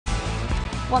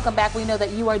Welcome back. We know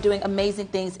that you are doing amazing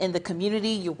things in the community.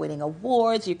 You're winning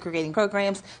awards, you're creating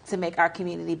programs to make our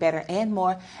community better and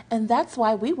more. And that's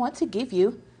why we want to give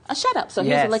you a shout out. So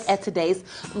here's a look at today's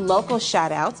local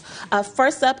shout outs.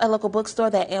 First up, a local bookstore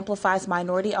that amplifies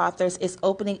minority authors is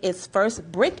opening its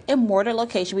first brick and mortar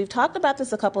location. We've talked about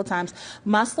this a couple of times.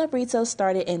 Libritos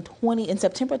started in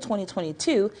September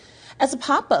 2022 as a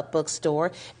pop-up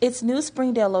bookstore. Its new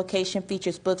Springdale location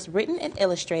features books written and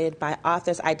illustrated by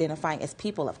authors identifying as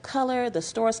people of color. The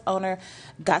store's owner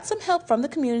got some help from the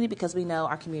community because we know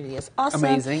our community is awesome.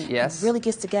 Amazing, yes. It really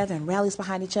gets together and rallies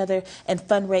behind each other and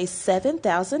fundraised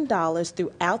 $7,000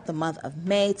 throughout the month of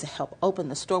May to help open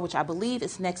the store, which I believe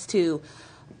is next to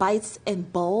Bites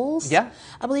and Bowls, yeah,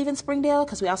 I believe, in Springdale,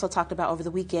 because we also talked about over the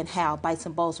weekend how Bites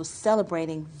and Bowls was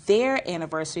celebrating their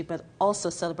anniversary, but also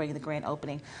celebrating the grand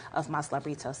opening of Mas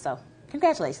Libritos. So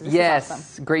congratulations. This is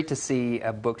awesome. Great to see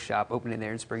a bookshop opening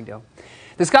there in Springdale.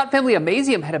 The Scott Family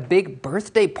Amazeum had a big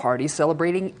birthday party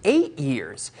celebrating 8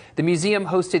 years. The museum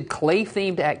hosted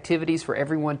clay-themed activities for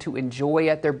everyone to enjoy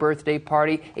at their birthday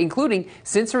party, including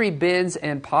sensory bins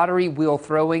and pottery wheel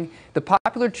throwing. The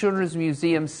Popular Children's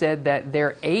Museum said that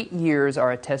their 8 years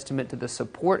are a testament to the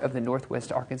support of the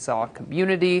Northwest Arkansas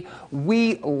community.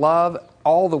 We love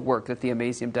all the work that the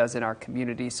Amazeum does in our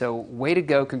community. So way to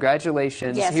go.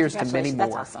 Congratulations. Yes, Here's to many more.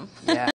 That's awesome. Yeah.